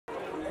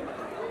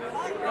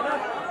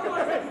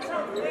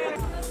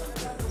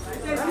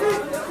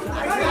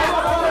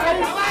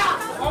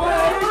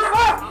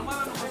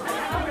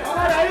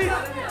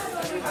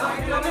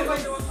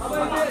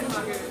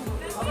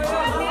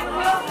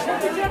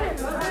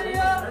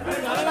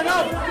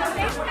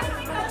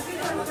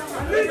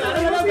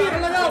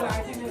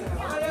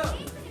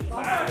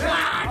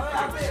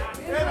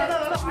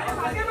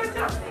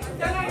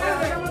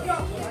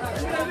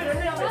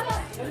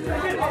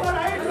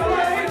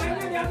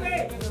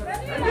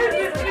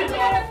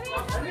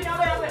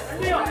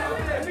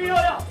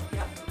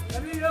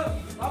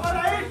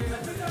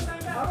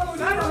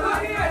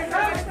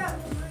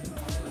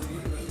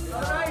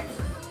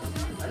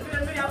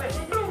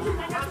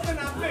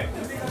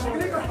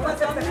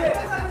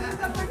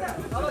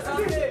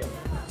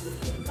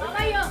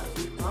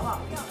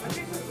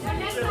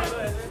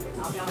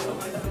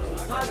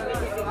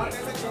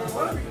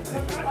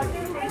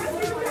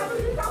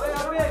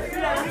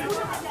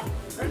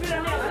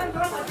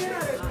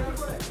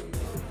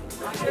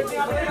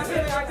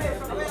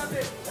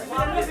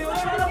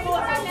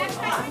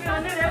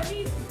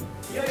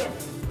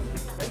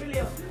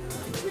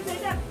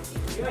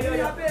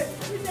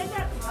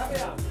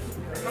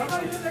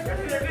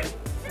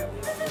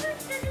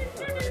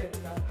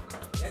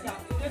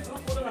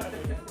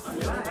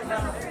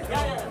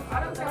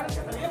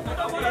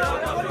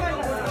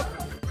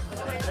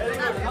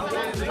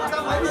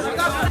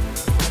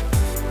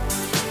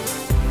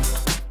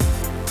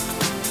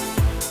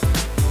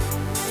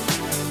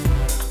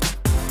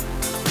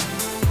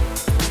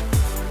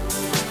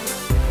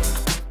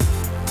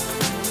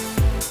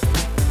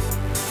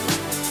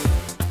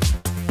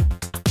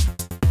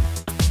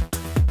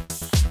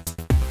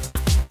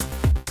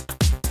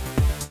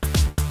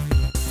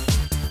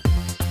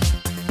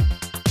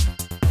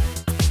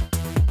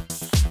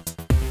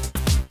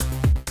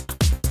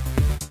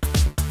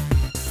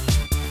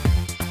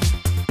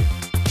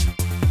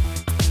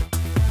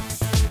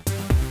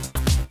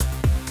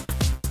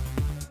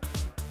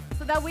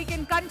That we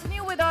can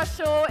continue with our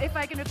show, if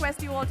I can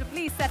request you all to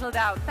please settle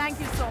down. Thank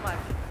you so much.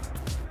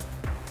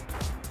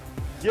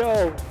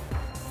 Yo.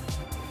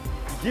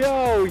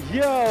 Yo,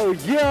 yo,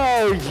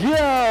 yo,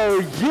 yo,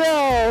 yo,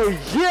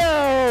 yo,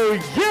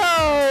 yo,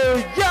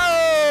 yo.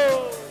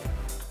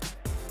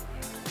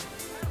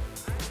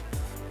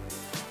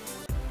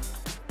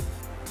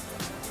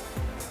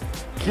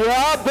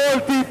 क्या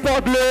बोलती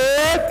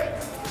public?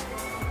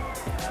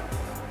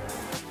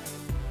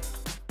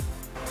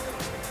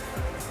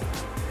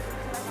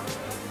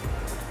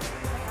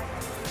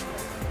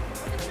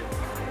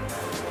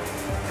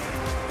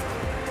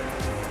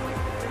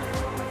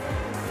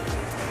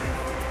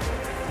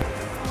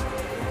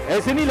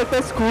 ऐसे नहीं लगता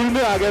school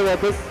में आ गए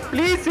वापस.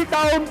 Please sit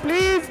down,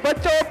 please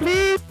बच्चों,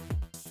 please.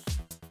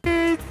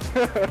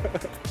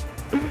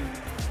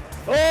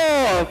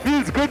 Oh,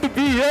 feels good to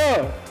be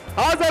here.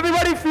 How's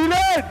everybody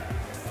feeling?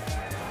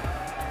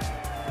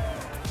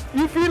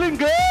 You feeling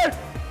good?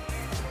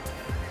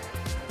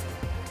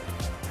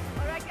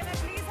 All right, can I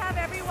please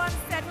have everyone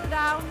settle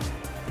down?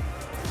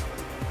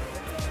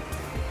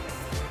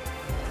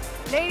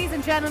 Ladies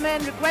and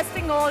gentlemen,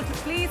 requesting all to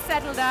please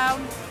settle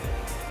down.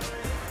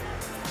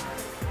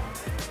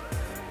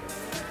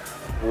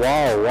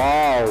 Wow,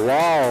 wow,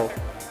 wow.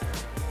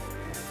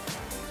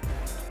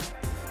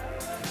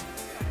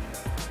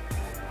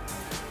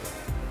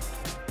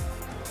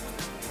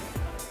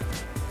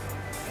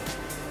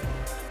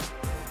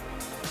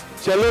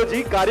 चलो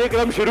जी,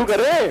 कार्यक्रम शुरू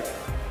करें.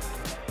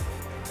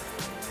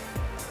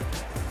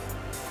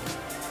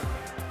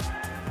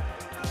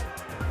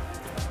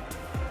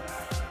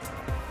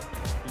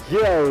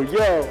 Yo,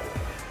 yo.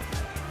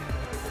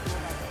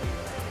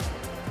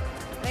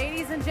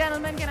 Ladies and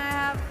gentlemen, can I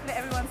have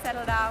everyone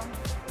settle down?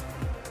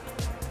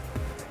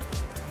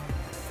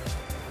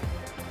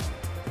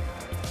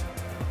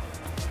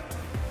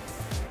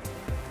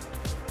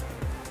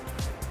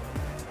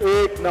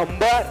 एक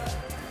number.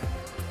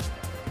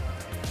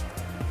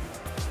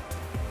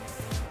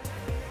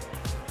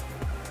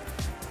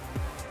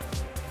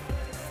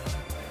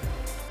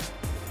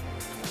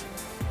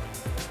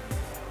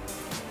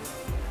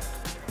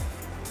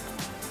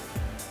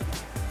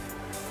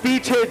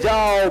 पीछे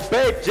जाओ,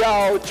 बैठ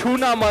जाओ,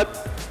 छूना मत.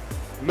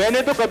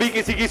 मैंने तो कभी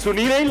किसी की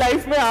सुनी नहीं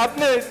लाइफ में.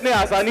 आपने इतने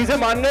आसानी से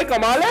मान गए,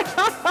 कमाल है.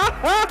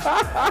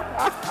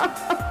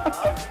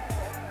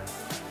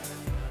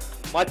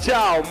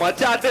 मचाओ,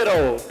 मचाते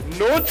रहो,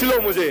 नोच लो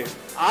मुझे.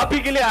 आप ही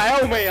के लिए आया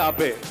हूं मैं यहां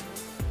पे.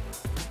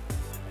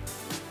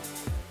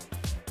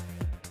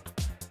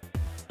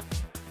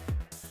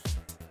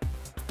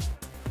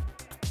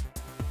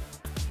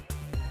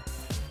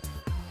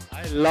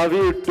 आई लव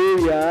यू टू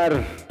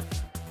यार.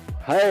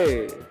 हाय,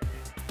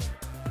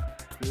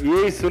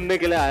 यही सुनने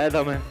के लिए आया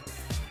था मैं,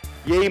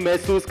 यही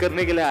महसूस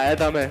करने के लिए आया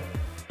था मैं.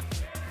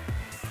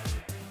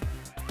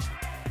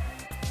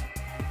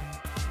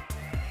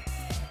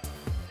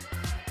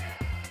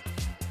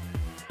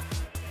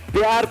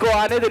 प्यार को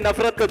आने दे,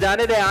 नफरत को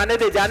जाने दे, आने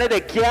दे, जाने दे.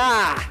 क्या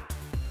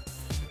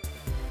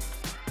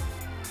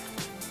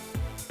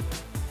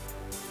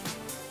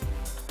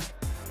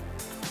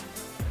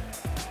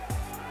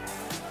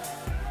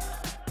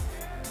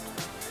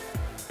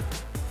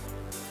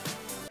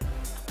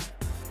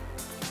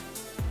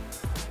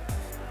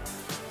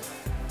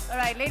All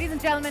right, ladies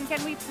and gentlemen,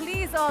 can we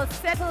please all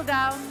settle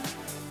down?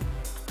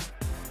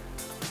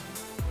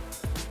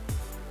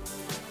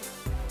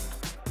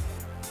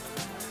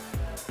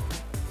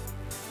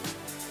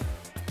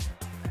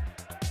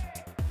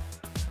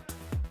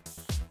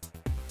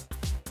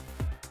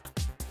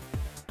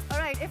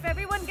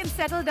 can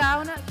settle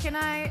down, can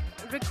I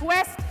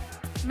request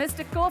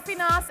Mr.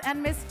 Kofinas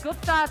and Ms.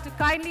 Gupta to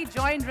kindly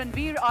join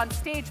Ranveer on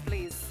stage,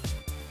 please?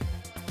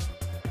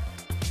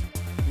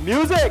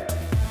 Music!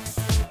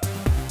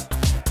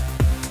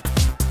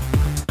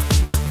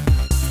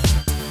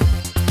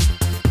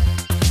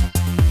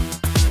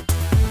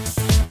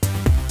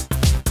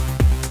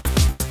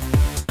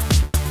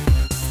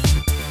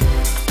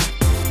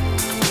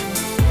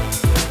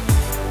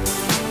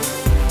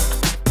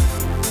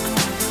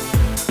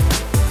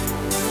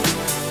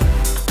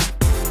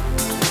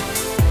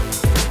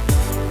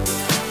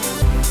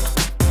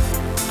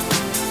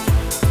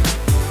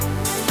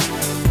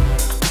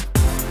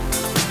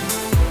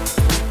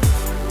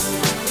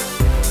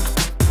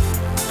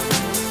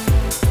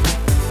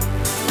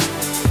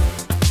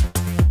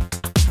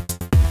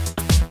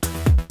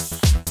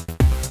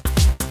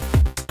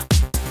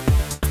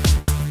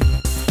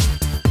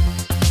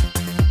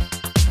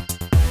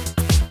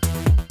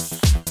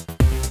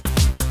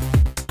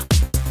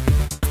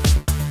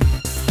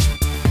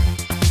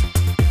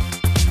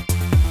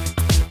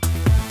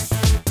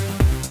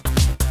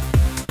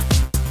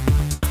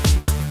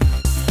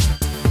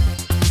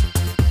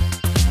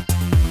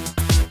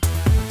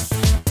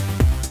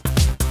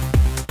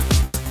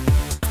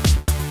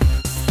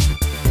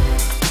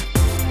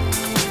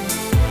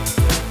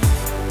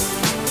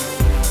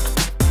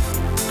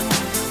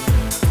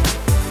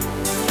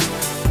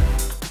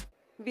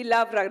 We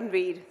love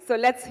Ranveer. So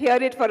let's hear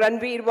it for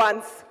Ranveer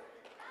once.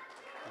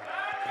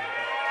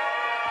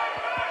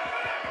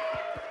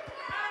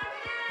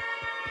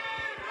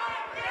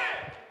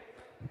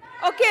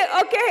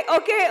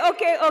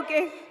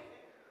 Okay.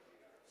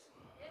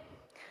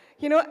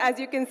 You know, as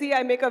you can see,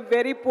 I make a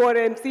very poor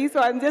MC, so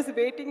I'm just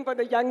waiting for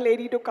the young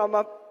lady to come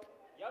up.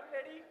 Young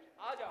lady,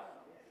 aa jao.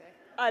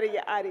 Aa rahi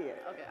hai.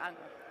 Okay, I'm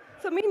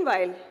good. So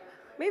meanwhile,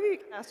 maybe we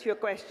can ask you a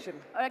question.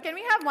 Can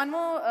we have one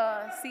more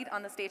seat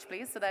on the stage,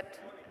 please, so that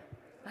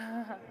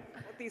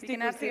we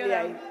can have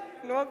Carrera.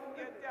 No.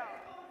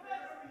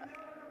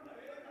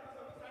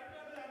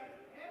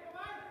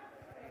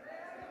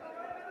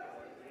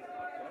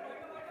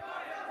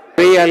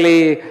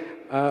 Really,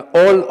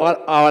 all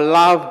our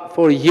love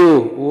for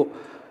you,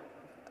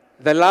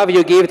 the love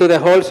you give to the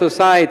whole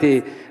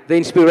society, the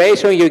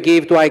inspiration you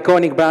give to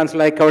iconic brands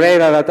like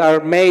Carrera that are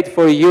made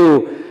for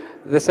you,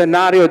 the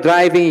scenario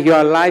driving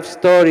your life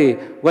story,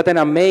 what an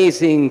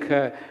amazing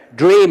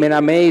dream, an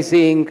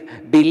amazing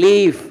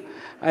belief,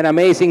 an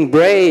amazing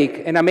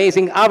break, an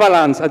amazing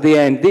avalanche at the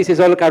end. This is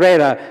all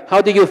Carrera.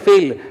 How do you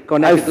feel?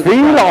 I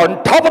feel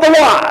on top of the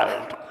world.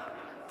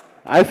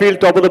 I feel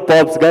top of the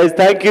pops, guys.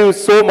 Thank you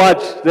so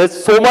much. There's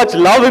so much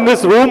love in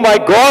this room. My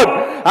God,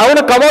 I want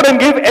to come out and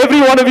give every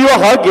one of you a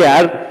hug,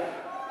 yaar.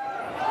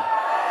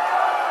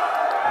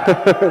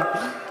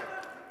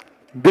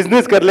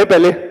 Business kar le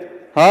pehle,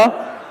 huh?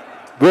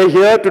 We're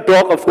here to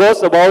talk, of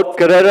course, about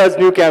Carrera's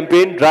new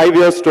campaign, Drive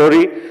Your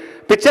Story.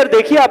 Picture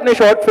देखी आपने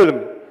short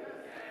film?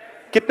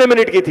 कितने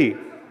minute की थी?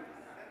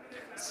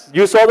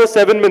 You saw the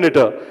 7-minute.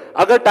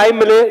 अगर time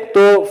मिले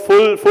तो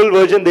full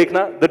version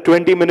देखना, the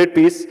 20-minute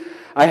piece.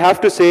 I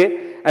have to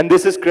say, and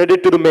this is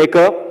credit to the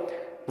maker,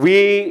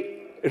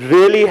 we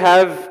really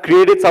have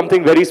created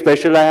something very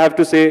special. I have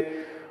to say,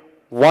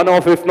 one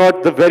of, if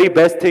not the very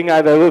best thing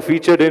I've ever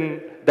featured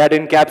in that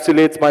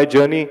encapsulates my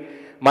journey,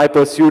 my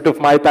pursuit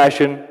of my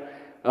passion,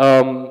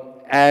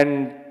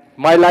 and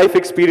my life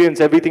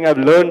experience, everything I've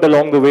learned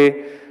along the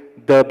way,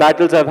 the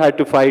battles I've had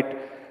to fight.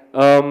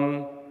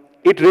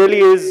 It really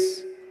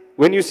is,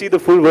 when you see the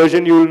full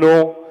version, you'll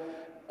know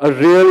a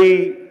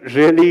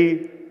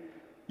really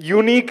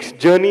unique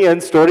journey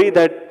and story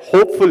that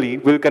hopefully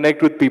will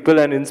connect with people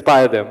and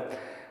inspire them.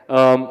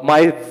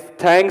 My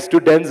thanks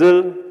to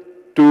Denzel,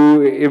 to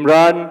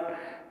Imran,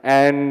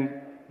 and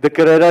the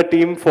Carrera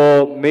team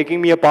for making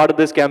me a part of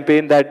this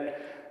campaign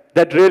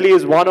that really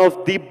is one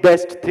of the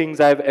best things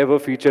I've ever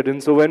featured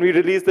in. So when we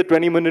release the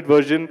 20-minute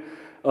version,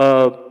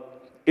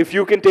 if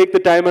you can take the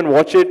time and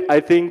watch it,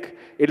 I think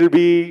it will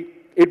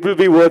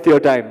be worth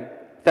your time.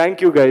 Thank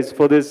you guys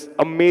for this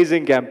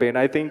amazing campaign.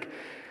 I think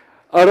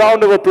a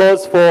round of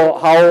applause for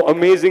how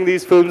amazing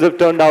these films have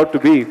turned out to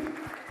be.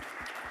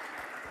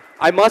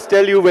 I must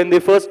tell you, when they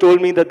first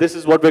told me that this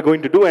is what we're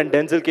going to do, and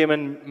Denzel came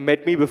and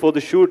met me before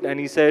the shoot, and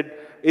he said,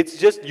 it's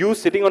just you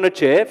sitting on a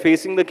chair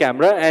facing the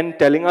camera and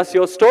telling us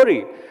your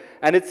story.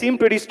 And it seemed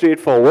pretty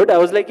straightforward. I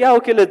was like, yeah,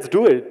 okay, let's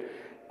do it.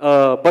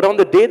 But on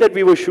the day that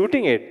we were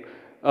shooting it,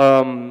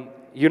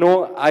 you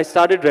know, I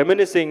started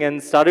reminiscing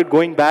and started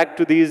going back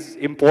to these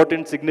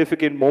important,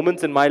 significant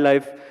moments in my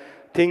life,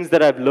 things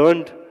that I've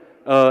learned,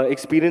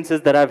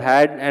 experiences that I've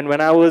had. And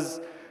when I was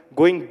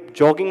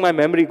jogging my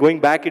memory, going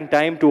back in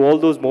time to all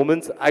those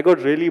moments, I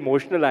got really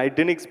emotional. I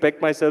didn't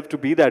expect myself to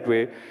be that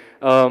way.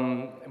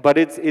 But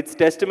it's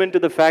testament to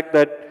the fact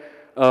that,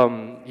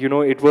 you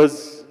know, it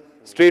was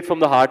straight from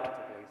the heart,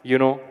 you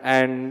know,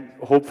 and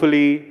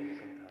hopefully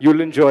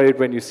you'll enjoy it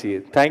when you see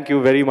it. Thank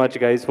you very much,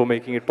 guys, for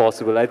making it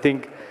possible. I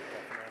think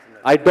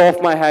I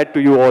doff my hat to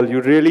you all.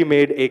 You really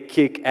made a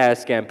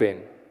kick-ass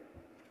campaign.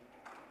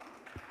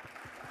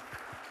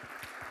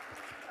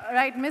 All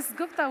right, Ms.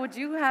 Gupta, would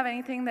you have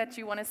anything that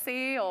you want to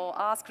say or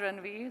ask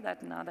Ranveer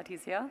that now that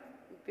he's here?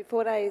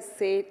 Before I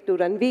say to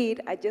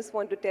Ranveer, I just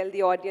want to tell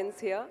the audience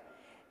here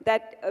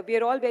that we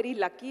are all very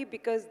lucky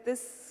because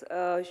this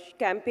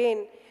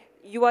campaign,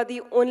 you are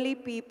the only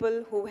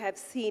people who have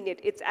seen it.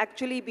 It's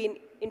actually been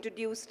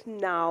introduced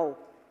now.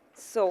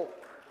 So,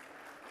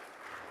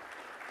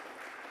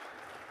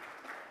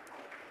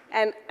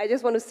 and I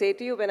just want to say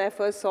to you, when I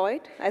first saw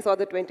it, I saw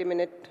the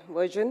 20-minute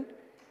version.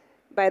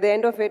 By the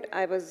end of it,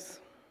 I was...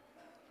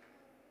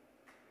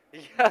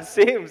 Yeah,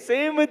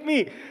 same with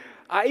me.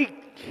 I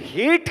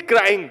hate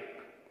crying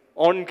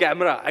on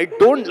camera. I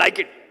don't like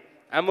it.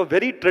 I'm a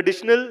very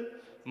traditional,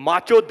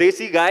 macho,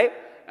 desi guy,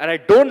 and I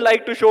don't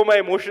like to show my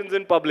emotions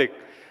in public.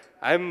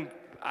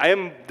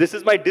 This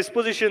is my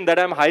disposition that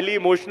I'm highly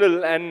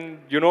emotional and,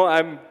 you know,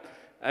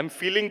 I'm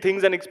feeling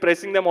things and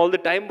expressing them all the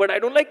time, but I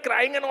don't like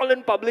crying and all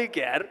in public,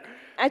 yaar.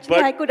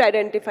 Actually, I could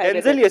identify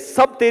with Denzel, it. ये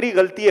सब तेरी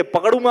गलती है.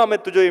 पकड़ूंगा मैं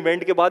तुझे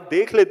event के बाद,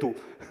 देख ले तू.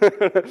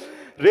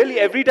 Really,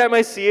 every time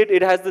I see it,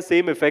 it has the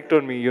same effect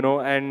on me, you know,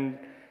 and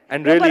No,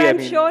 really, but I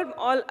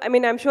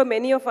I'm sure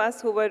many of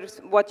us who were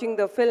watching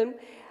the film,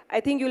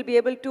 I think you'll be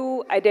able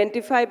to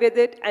identify with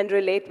it and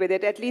relate with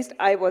it. At least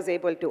I was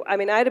able to. I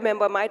mean, I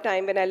remember my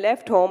time when I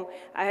left home,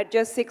 I had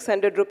just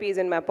 600 rupees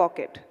in my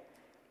pocket.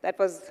 That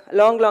was a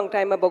long, long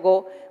time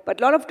ago. But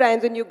a lot of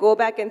times when you go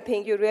back and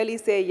think, you really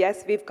say,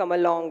 yes, we've come a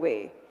long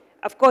way.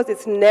 Of course,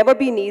 it's never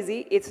been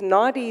easy. It's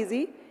not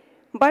easy.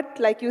 But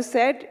like you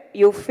said,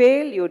 you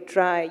fail, you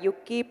try, you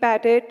keep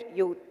at it,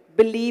 you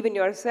believe in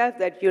yourself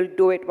that you'll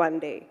do it one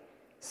day.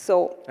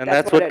 So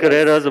that's what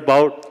Carrera is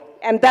about.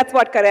 And that's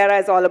what Carrera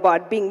is all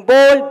about, being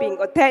bold, being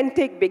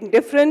authentic, being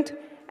different,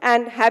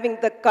 and having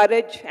the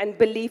courage and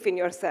belief in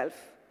yourself.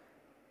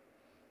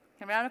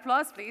 Can we have an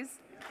applause, please?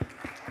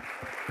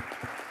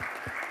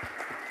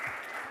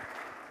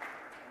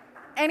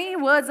 Any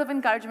words of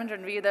encouragement,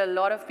 Ranveer? There are a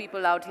lot of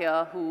people out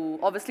here who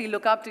obviously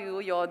look up to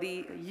you. You're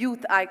the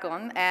youth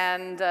icon.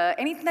 And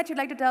anything that you'd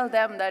like to tell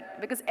them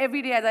that, because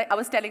every day, as I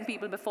was telling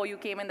people before you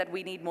came in, that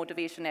we need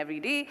motivation every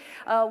day.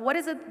 What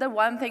is it, the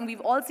one thing,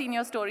 we've all seen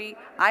your story.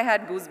 I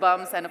had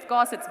goosebumps, and of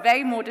course, it's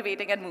very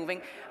motivating and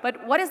moving.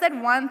 But what is that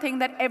one thing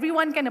that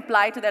everyone can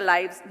apply to their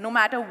lives, no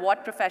matter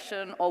what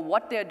profession or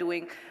what they're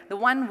doing? The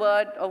one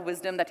word of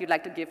wisdom that you'd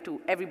like to give to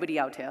everybody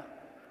out here?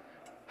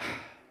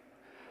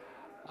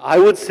 I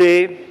would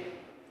say,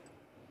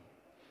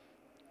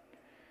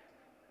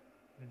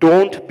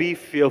 don't be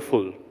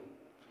fearful,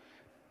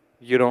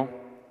 you know.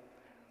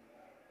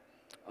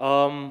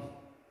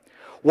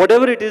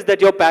 Whatever it is that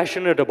you're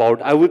passionate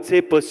about, I would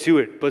say pursue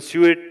it.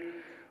 Pursue it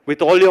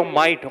with all your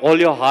might, all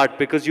your heart,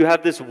 because you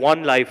have this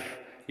one life,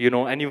 you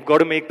know, and you've got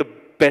to make the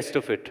best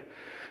of it.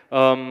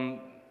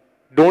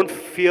 Don't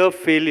fear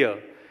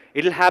failure.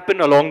 It'll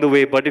happen along the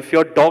way, but if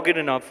you're dogged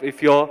enough,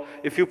 if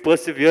you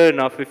persevere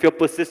enough, if you're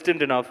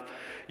persistent enough,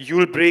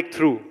 you'll break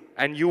through,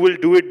 and you will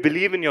do it.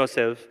 Believe in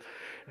yourself.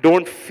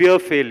 Don't fear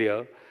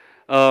failure,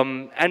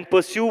 and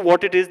pursue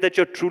what it is that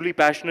you're truly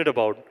passionate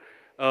about.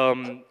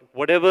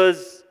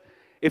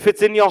 If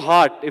it's in your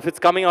heart, if it's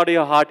coming out of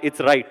your heart, it's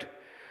right.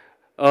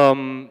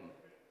 And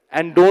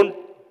don't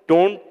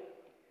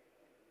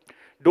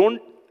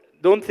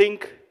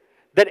think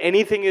that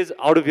anything is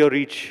out of your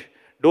reach.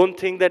 Don't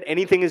think that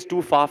anything is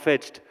too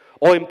far-fetched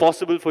or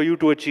impossible for you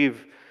to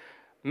achieve.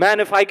 Man,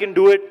 if I can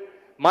do it,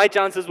 my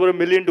chances were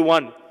 1,000,000 to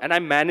 1, and I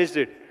managed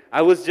it.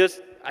 I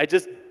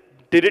just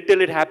did it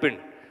till it happened.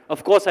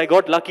 Of course, I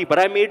got lucky, but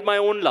I made my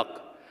own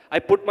luck. I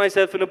put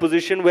myself in a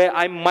position where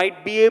I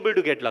might be able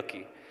to get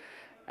lucky.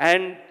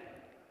 And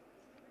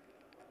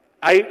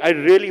I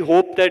really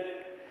hope that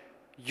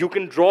you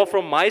can draw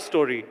from my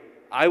story.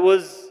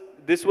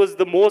 This was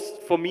the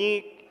most, for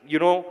me, you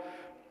know,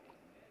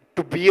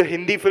 to be a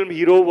Hindi film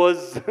hero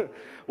was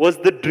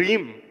the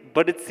dream,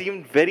 but it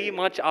seemed very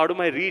much out of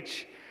my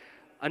reach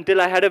until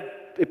I had an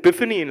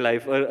epiphany in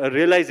life, a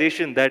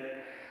realization that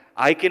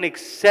I can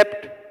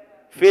accept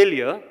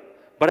failure,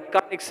 but I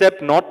can't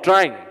accept not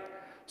trying.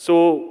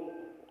 So,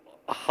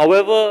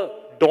 however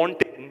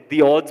daunting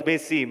the odds may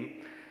seem,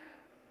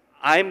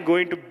 I'm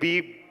going to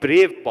be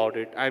brave about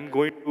it. I'm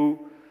going to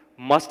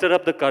muster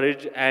up the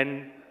courage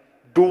and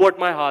do what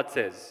my heart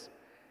says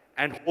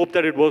and hope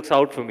that it works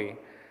out for me.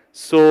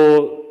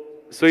 So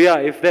yeah,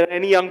 if there are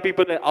any young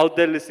people out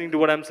there listening to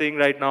what I'm saying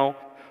right now,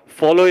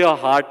 follow your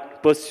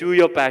heart, pursue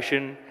your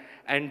passion,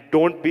 and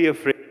don't be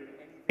afraid.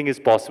 Anything is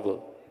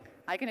possible.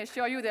 I can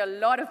assure you there are a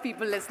lot of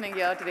people listening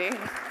here today.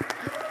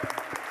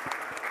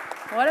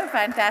 What a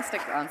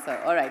fantastic answer.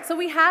 All right, so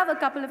we have a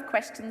couple of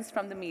questions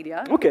from the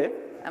media. Okay.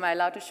 Am I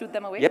allowed to shoot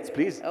them away? Yes,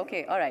 please.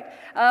 Okay, all right.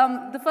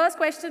 The first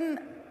question,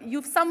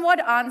 you've somewhat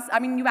answered, I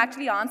mean, you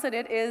actually answered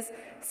it, is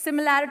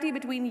similarity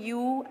between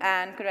you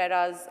and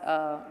Carrera's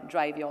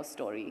Drive Your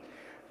Story.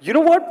 You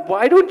know what?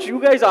 Why don't you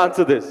guys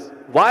answer this?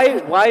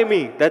 Why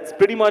me? That's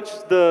pretty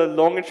much the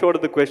long and short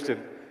of the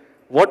question.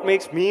 What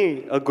makes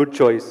me a good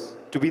choice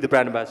to be the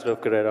brand ambassador of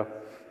Carrera?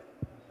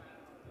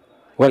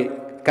 Well,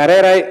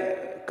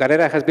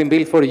 Carrera has been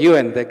built for you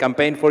and the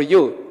campaign for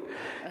you.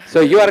 So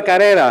you are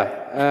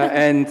Carrera,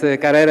 and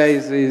Carrera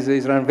is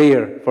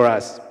Ranveer for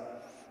us.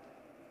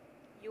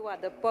 You are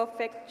the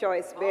perfect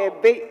choice,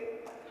 baby.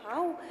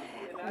 How?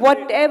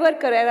 Whatever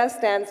Carrera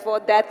stands for,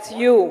 that's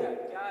you.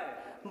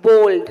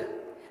 Bold.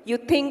 You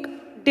think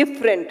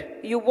different.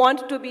 You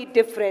want to be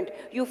different.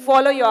 You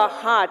follow your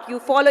heart. You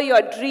follow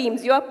your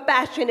dreams. You're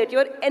passionate.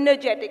 You're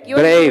energetic. You're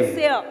Brave.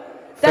 sincere.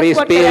 Free That's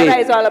what spirit.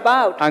 Carrera is all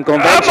about.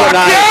 Unconventional.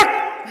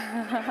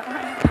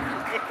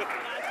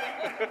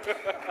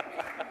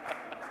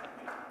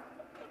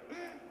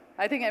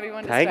 I think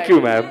everyone Thank described you,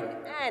 it. ma'am.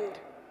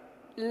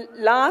 And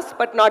last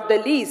but not the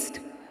least,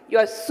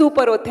 you're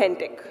super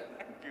authentic.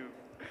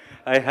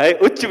 Hi,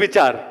 उच्च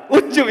विचार,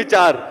 उच्च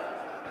विचार.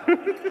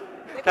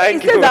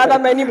 Thank इससे you. ज़्यादा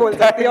मैं नहीं बोल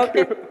सकती,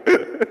 okay?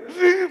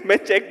 मैं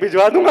चेक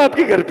भिजवा दूंगा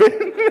आपके घर पे.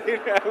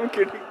 I'm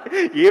kidding.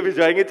 ये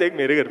भिजवाएंगे चेक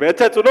मेरे घर पे.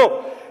 अच्छा सुनो,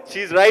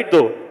 she's right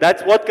though.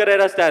 That's what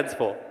Carrera stands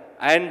for,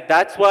 and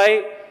that's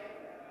why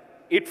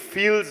it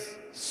feels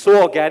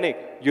so organic.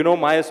 You know,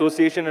 my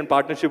association and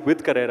partnership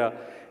with Carrera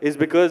is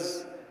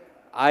because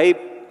I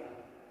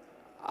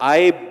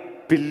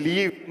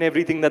believe in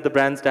everything that the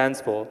brand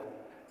stands for.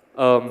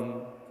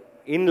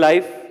 In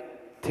life,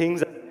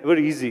 things are never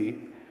easy,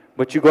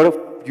 but you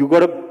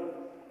gotta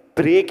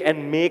break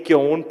and make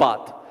your own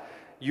path.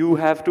 You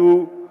have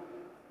to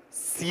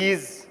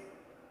seize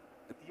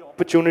the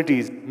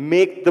opportunities,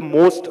 make the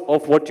most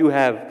of what you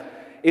have.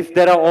 If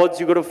there are odds,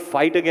 you gotta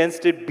fight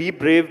against it. Be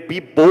brave, be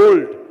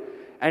bold,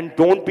 and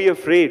don't be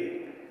afraid.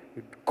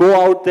 Go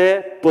out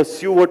there,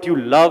 pursue what you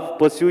love,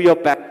 pursue your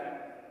passion,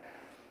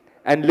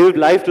 and live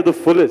life to the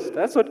fullest.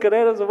 That's what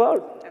Carrera is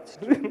about. That's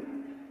true.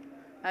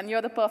 And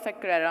you're the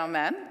perfect Carrera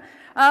man.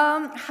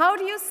 How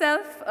do you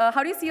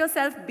see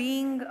yourself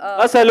being?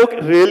 Plus, I look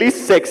really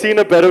sexy in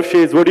a pair of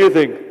shades. What do you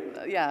think?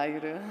 Yeah, you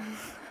do.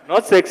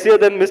 Not sexier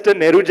than Mr.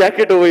 Nehru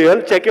jacket over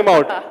here. Check him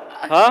out.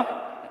 Huh?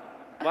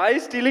 Why are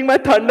you stealing my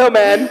thunder,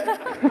 man?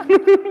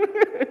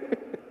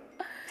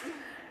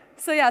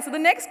 So yeah, so the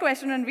next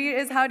question, Ranveer,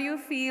 is how do you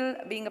feel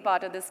being a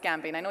part of this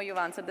campaign? I know you've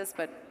answered this,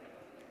 but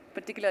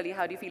particularly,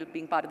 how do you feel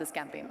being part of this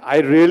campaign? I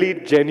really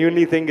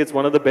genuinely think it's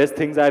one of the best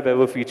things I've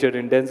ever featured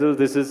in Denzel.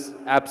 This is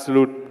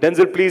absolute.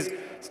 Denzel, please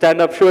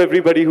stand up, show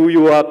everybody who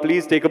you are.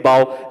 Please take a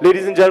bow.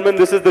 Ladies and gentlemen,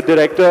 this is the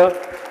director.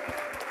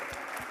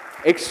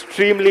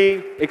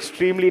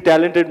 Extremely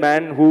talented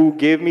man who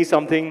gave me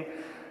something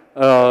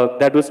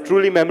that was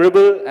truly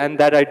memorable and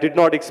that I did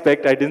not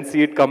expect. I didn't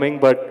see it coming,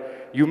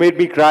 but you made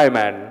me cry,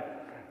 man.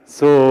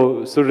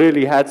 So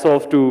really, hats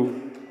off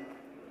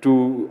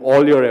to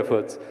all your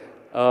efforts.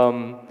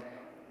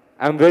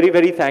 I'm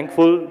very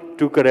thankful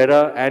to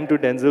Carrera and to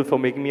Denzel for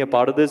making me a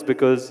part of this,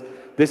 because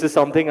this is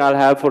something I'll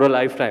have for a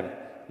lifetime,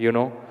 you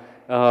know.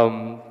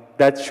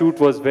 That shoot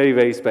was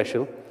very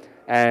special,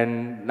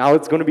 and now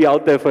it's going to be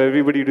out there for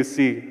everybody to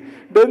see.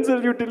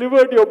 Denzel, you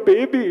delivered your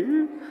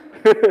baby.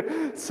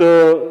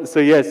 So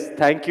yes,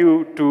 thank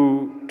you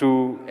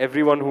to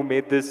everyone who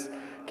made this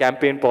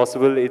campaign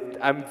possible.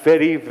 I'm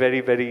very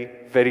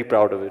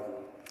proud of it.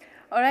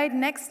 All right,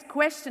 next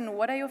question.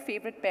 What are your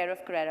favorite pair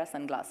of Carrera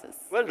sunglasses?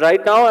 Well,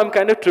 right now I'm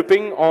kind of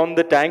tripping on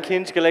the tank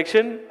hinge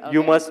collection. Okay.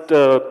 You must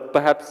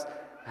perhaps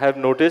have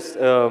noticed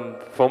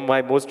from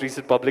my most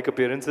recent public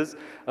appearances.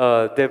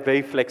 They're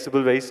very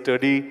flexible, very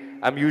sturdy.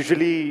 I'm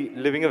usually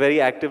living a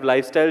very active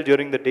lifestyle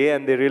during the day,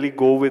 and they really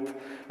go with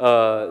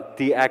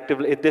the active.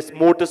 This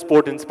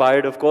motorsport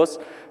inspired, of course,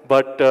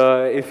 but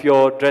if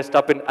you're dressed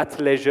up in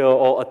athleisure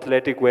or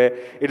athletic wear,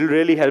 it'll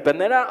really help. And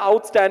there are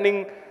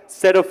outstanding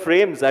set of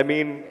frames. I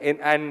mean,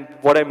 and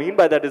what I mean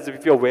by that is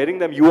if you're wearing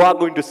them, you are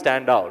going to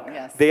stand out.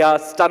 Yes. They are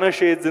stunner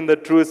shades in the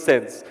truest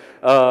sense.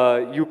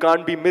 You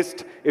can't be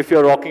missed if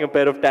you're rocking a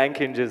pair of tank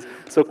hinges.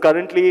 So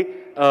currently,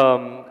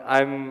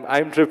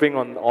 I'm tripping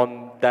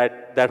on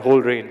that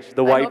whole range.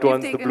 The white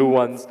ones, the blue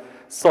ones,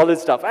 solid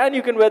stuff. And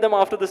you can wear them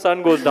after the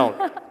sun goes down.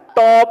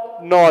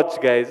 Top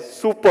notch, guys.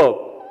 Superb.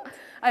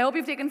 I hope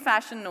you've taken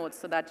fashion notes,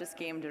 so that just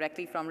came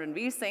directly from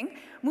Ranveer Singh.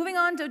 Moving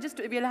on to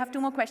we'll have 2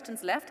 more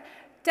questions left.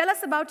 Tell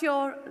us about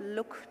your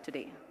look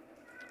today.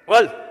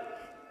 Well,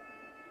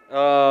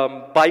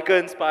 biker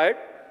inspired,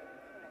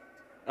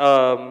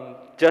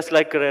 just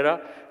like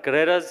Carrera.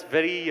 Carrera's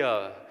very,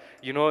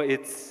 you know,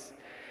 it's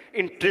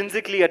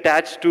intrinsically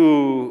attached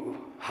to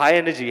high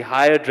energy,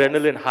 high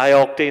adrenaline, high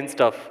octane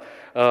stuff.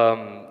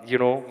 You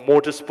know,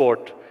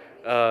 motorsport,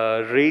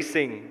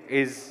 racing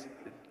is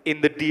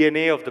in the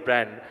DNA of the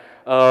brand.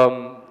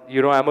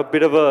 You know, I'm a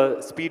bit of a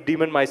speed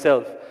demon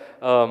myself.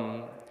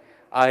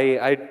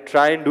 I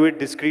try and do it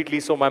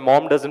discreetly so my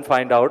mom doesn't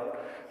find out.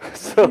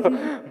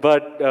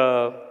 But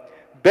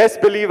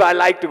best believe I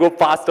like to go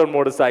fast on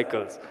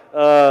motorcycles.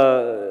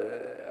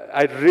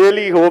 I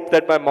really hope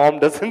that my mom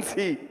doesn't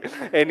see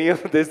any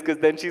of this, because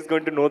then she's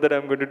going to know that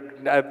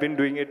I've been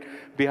doing it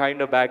behind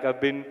her back.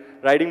 I've been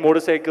riding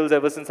motorcycles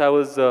ever since I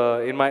was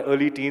in my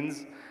early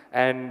teens,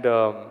 and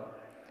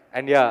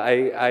yeah,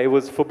 I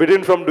was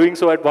forbidden from doing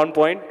so at one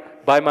point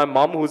by my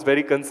mom, who's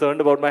very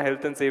concerned about my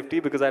health and safety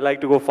because I like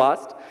to go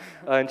fast,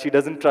 and she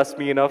doesn't trust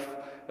me enough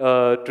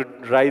to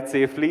ride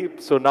safely.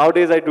 So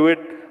nowadays I do it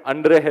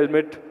under a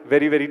helmet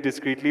very, very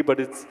discreetly, but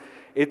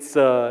it's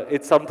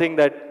something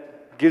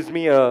that gives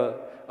me a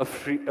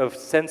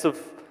sense of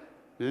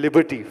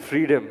liberty,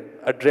 freedom,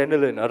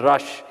 adrenaline, a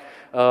rush.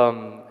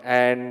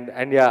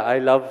 And yeah, I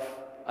love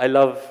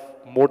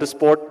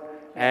motorsport,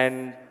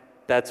 and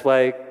that's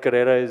why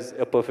Carrera is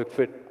a perfect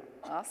fit.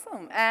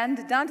 Awesome.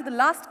 And down to the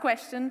last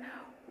question,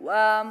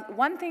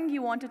 one thing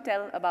you want to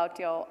tell about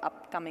your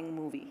upcoming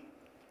movie?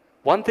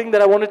 One thing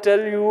that I want to tell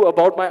you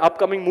about my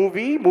upcoming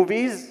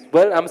movies,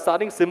 well, I'm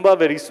starting Simba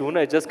very soon.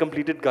 I just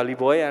completed Gully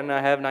Boy, and I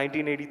have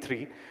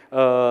 1983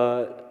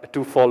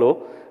 to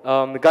follow.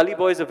 Gully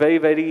Boy is a very,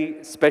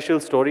 very special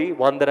story,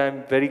 one that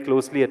I'm very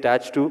closely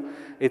attached to.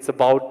 It's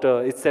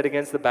set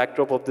against the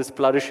backdrop of this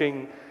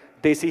flourishing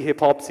Desi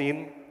hip-hop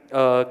scene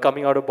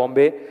coming out of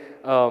Bombay.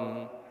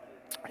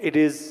 It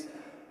is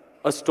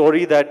a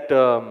story that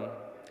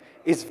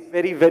is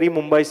very, very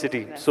Mumbai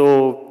city.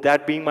 So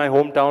that being my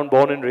hometown,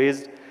 born and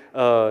raised,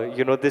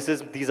 you know,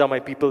 these are my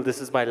people, this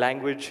is my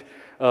language.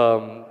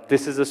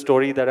 This is a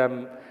story that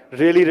I'm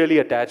really, really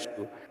attached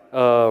to.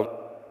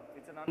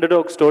 It's an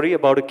underdog story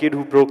about a kid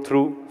who broke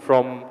through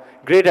from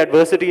great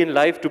adversity in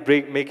life to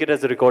make it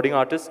as a recording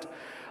artist.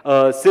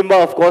 Simba,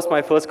 of course,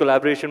 my first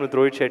collaboration with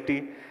Rohit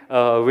Shetty,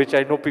 which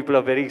I know people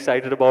are very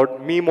excited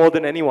about, me more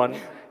than anyone,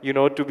 you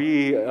know, to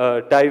be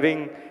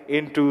diving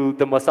into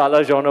the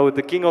masala genre with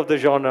the king of the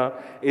genre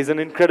is an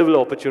incredible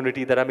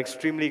opportunity that I'm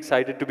extremely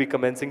excited to be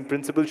commencing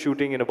principal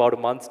shooting in about a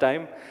month's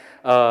time.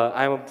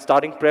 I'm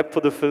starting prep for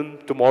the film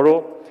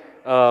tomorrow,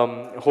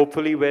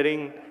 hopefully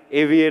wearing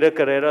aviator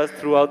Carreras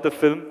throughout the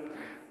film.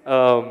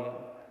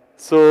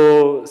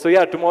 So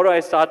yeah, tomorrow I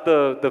start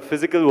the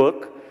physical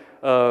work.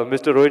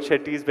 Mr. Rohit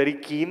Shetty is very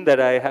keen that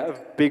I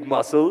have big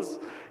muscles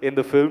in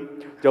the film.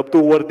 जब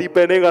तू वर्दी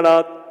पहनेगा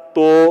ना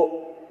तो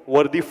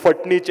वर्दी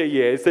फटनी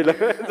चाहिए ऐसे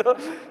लगा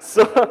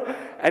so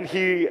and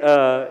he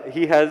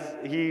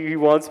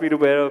wants me to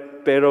wear a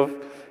pair of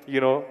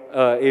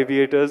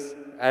aviators,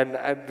 and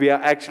we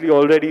are actually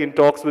already in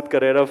talks with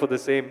Carrera for the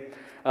same,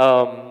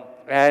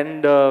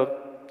 and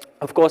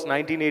of course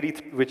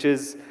 1983, which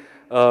is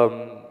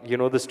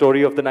the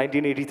story of the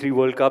 1983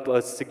 World Cup,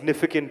 a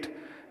significant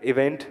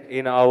event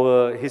in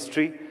our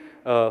history,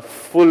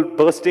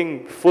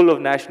 bursting full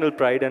of national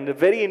pride, and a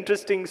very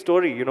interesting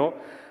story.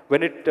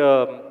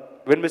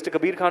 When Mr.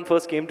 Kabir Khan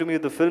first came to me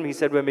with the film, he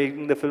said, we're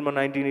making the film on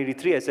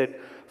 1983. I said,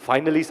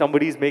 finally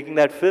somebody's making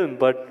that film.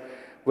 But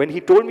when he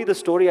told me the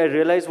story, I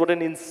realized what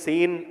an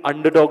insane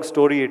underdog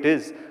story it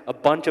is. A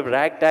bunch of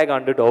ragtag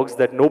underdogs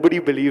that nobody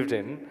believed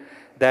in,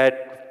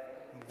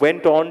 that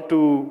went on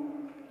to,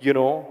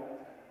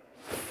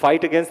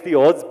 fight against the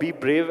odds, be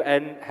brave,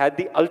 and had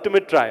the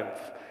ultimate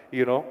triumph,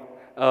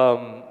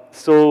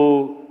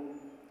 So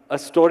a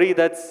story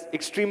that's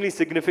extremely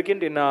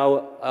significant in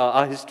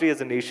our history as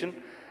a nation,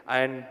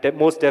 and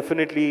most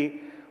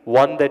definitely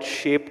one that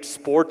shaped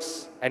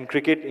sports and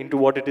cricket into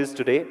what it is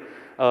today,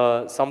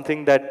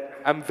 something that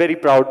I'm very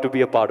proud to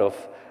be a part of.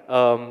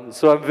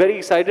 So I'm very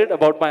excited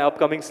about my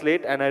upcoming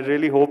slate, and I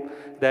really hope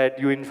that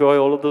you enjoy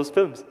all of those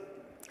films.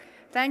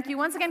 Thank you.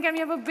 Once again, can we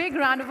have a big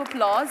round of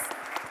applause?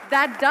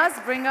 That does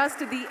bring us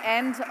to the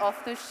end of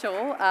the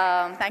show.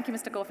 Thank you,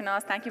 Mr.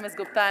 Kofinas. Thank you, Ms.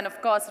 Gupta. And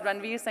of course,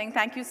 Ranveer Singh,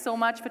 thank you so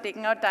much for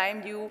taking our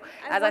time.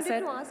 I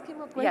wanted to ask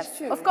him a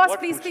question. Yes, of course,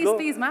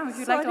 please, ma'am, if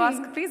you'd like to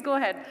ask, please go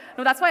ahead.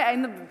 No, that's why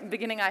in the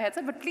beginning I had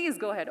said, but please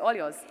go ahead, all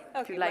yours,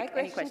 if you'd like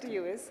any question. My question to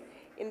you is,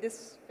 in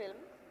this film,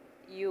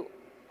 you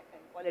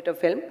call it a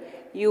film,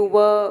 you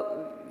were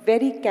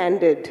very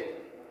candid,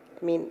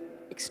 I mean,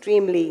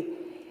 extremely.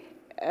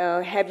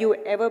 Have you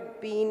ever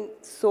been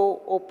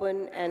so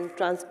open and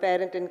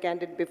transparent and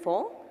candid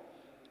before?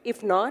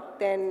 If not,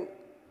 then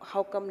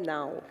how come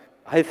now?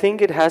 I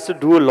think it has to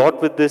do a lot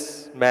with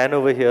this man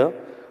over here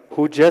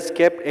who just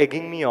kept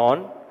egging me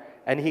on,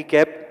 and he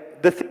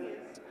kept...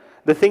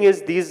 The thing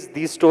is,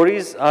 these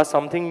stories are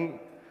something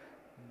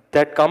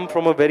that come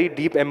from a very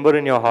deep ember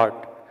in your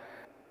heart.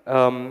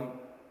 And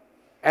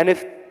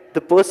if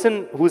the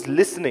person who's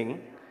listening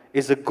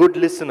is a good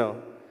listener,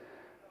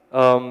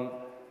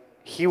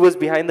 he was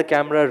behind the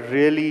camera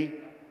really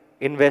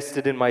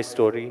invested in my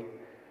story,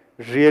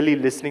 really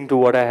listening to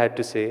what I had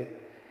to say.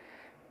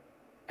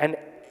 And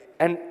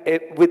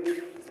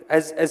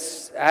as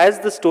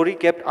the story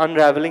kept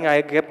unraveling,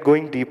 I kept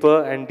going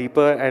deeper and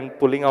deeper and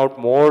pulling out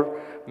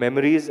more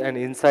memories and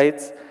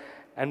insights.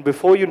 And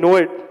before you know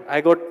it,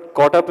 I got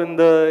caught up in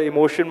the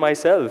emotion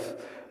myself.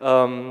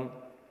 And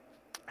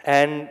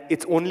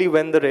it's only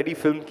when the Ready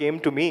film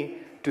came to me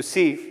to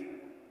see,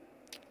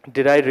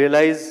 did I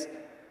realize,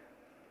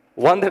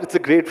 one, that it's a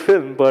great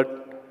film, but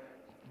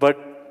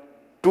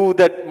two,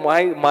 that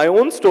my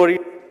own story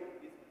is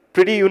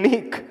pretty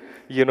unique.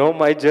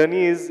 My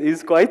journey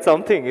is quite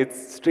something.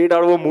 It's straight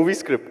out of a movie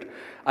script.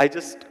 I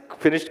just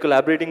finished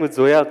collaborating with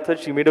Zoya Akhtar.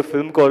 She made a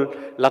film called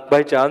Luck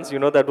by Chance.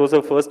 That was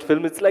her first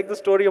film. It's like the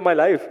story of my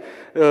life.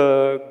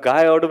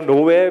 Guy out of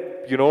nowhere,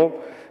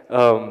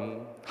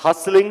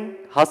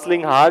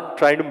 hustling hard,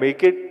 trying to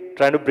make it,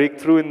 trying to break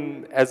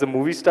through as a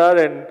movie star,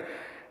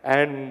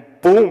 and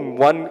boom,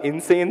 one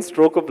insane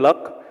stroke of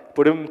luck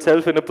put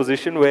himself in a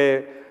position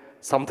where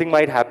something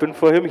might happen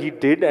for him. He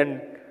did,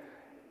 and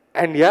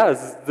yeah,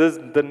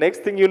 the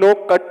next thing you know,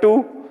 cut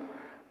to,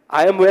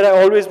 I am where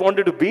I always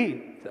wanted to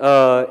be.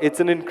 It's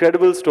an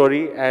incredible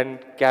story and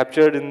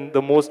captured in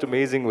the most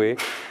amazing way.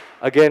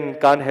 Again,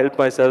 can't help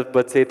myself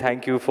but say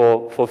thank you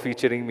for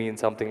featuring me in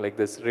something like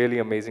this. Really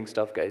amazing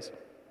stuff, guys.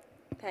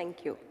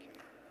 Thank you.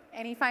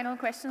 Any final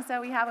questions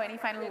that we have, or any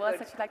final words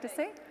that you'd like to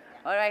say?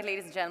 All right,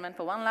 ladies and gentlemen,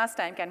 for one last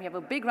time, can we have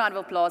a big round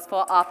of applause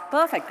for our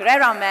perfect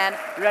Carrera man,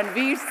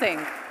 Ranveer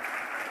Singh.